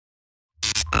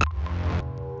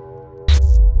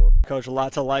Coach. A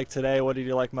lot to like today. What did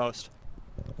you like most?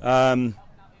 The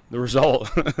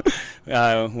result.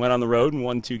 Went on the road and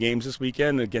won 2 games this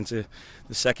weekend against the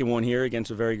second one here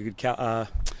against a very good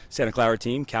Santa Clara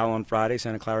team. Cal on Friday,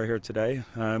 Santa Clara here today.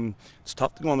 It's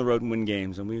tough to go on the road and win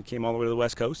games, and we came all the way to the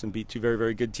West Coast and beat 2 very,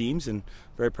 very good teams, and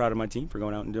very proud of my team for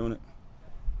going out and doing it.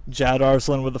 Jad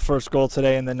Arslan with the first goal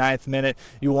today in the 9th minute.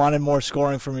 You wanted more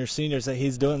scoring from your seniors. That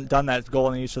he's done that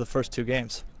goal in each of the first 2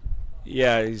 games.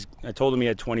 Yeah, I told him he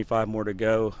had 25 more to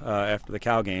go after the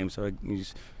Cal game, so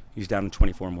he's down to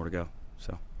 24 more to go.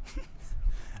 So.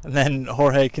 And then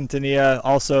Jorge Quintanilla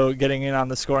also getting in on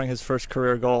the scoring his first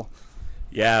career goal.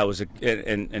 Yeah, it was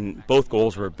and both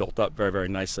goals were built up very, very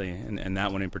nicely, and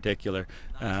that one in particular,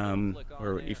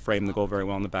 where he framed the goal very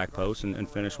well in the back post and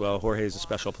finished well. Jorge is a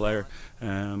special player,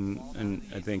 and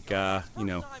I think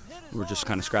we're just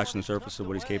kind of scratching the surface of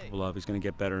what he's capable of. He's going to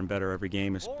get better and better every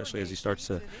game, especially as he starts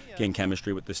to gain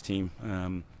chemistry with this team.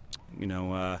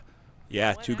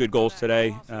 Yeah, 2 good goals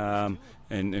today,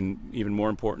 and even more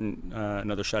important,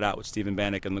 another shutout with Stephen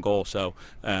Bannock in the goal. So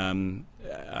I'm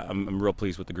real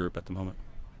pleased with the group at the moment.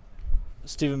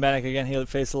 Stephen Bannock, again, he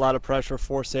faced a lot of pressure,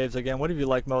 4 saves again. What have you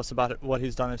liked most about what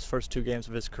he's done in his first 2 games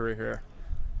of his career here?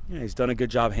 Yeah, he's done a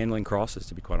good job handling crosses,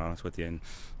 to be quite honest with you.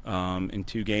 And in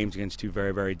 2 games against 2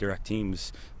 very, very direct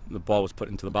teams, the ball was put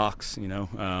into the box.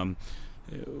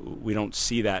 We don't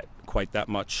see that quite that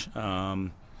much.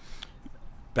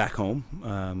 Back home,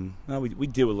 we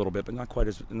do a little bit, but not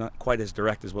quite as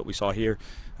direct as what we saw here,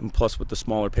 and plus with the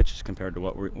smaller pitches compared to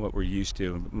what we're used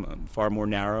to, far more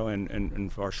narrow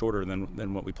and far shorter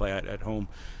than what we play at home,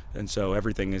 and so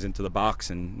everything is into the box.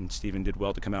 And Stephen did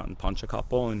well to come out and punch a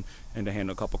couple and to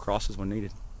handle a couple crosses when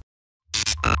needed.